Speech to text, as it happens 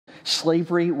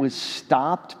Slavery was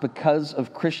stopped because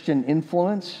of Christian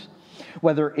influence,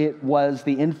 whether it was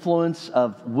the influence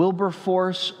of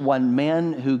Wilberforce, one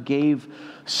man who gave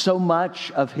so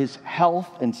much of his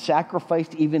health and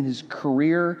sacrificed even his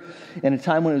career in a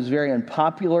time when it was very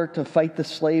unpopular to fight the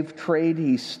slave trade.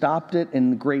 He stopped it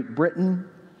in Great Britain.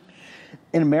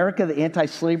 In America, the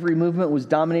anti-slavery movement was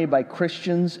dominated by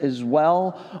Christians as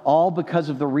well, all because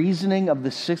of the reasoning of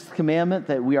the sixth commandment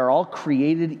that we are all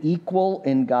created equal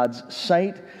in God's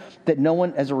sight, that no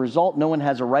one, as a result, no one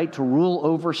has a right to rule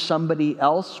over somebody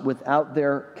else without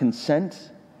their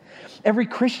consent. Every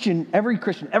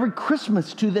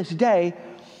Christmas to this day,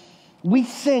 we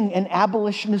sing an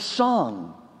abolitionist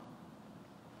song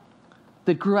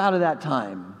that grew out of that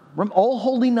time. From All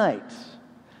Holy Night,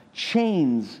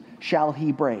 chains shall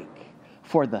he break,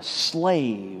 for the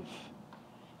slave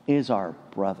is our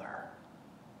brother.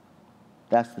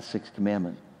 That's the sixth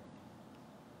commandment.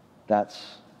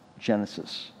 That's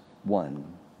Genesis 1.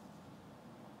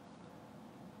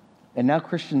 And now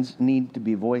Christians need to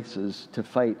be voices to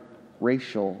fight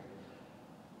racial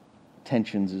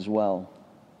tensions as well.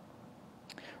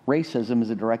 Racism is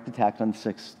a direct attack on the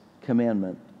sixth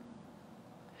commandment.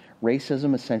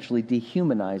 Racism essentially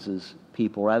dehumanizes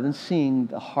people. Rather than seeing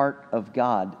the heart of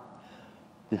God,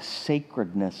 the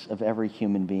sacredness of every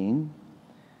human being,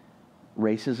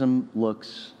 racism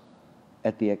looks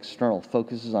at the external,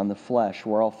 focuses on the flesh.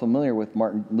 We're all familiar with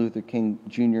Martin Luther King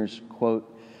Jr.'s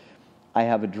quote, "I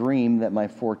have a dream that my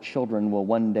 4 children will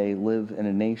one day live in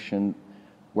a nation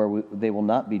where they will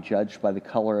not be judged by the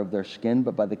color of their skin,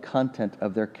 but by the content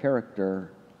of their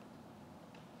character."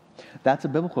 That's a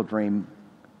biblical dream,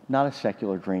 not a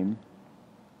secular dream.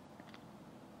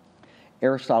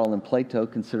 Aristotle and Plato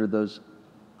considered those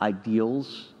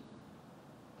ideals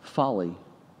folly.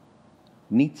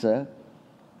 Nietzsche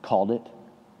called it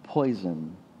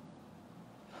poison.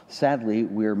 Sadly,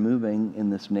 we're moving in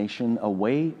this nation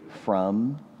away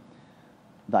from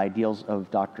the ideals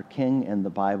of Dr. King and the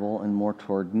Bible and more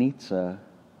toward Nietzsche.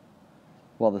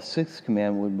 While the sixth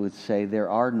commandment would say there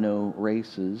are no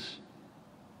races,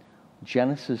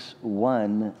 Genesis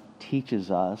 1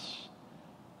 teaches us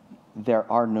there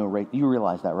are no race. You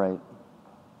realize that, right?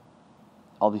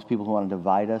 All these people who want to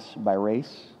divide us by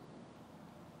race.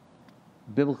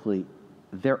 Biblically,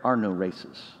 there are no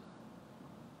races.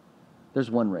 There's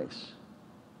one race,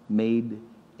 made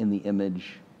in the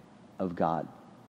image of God.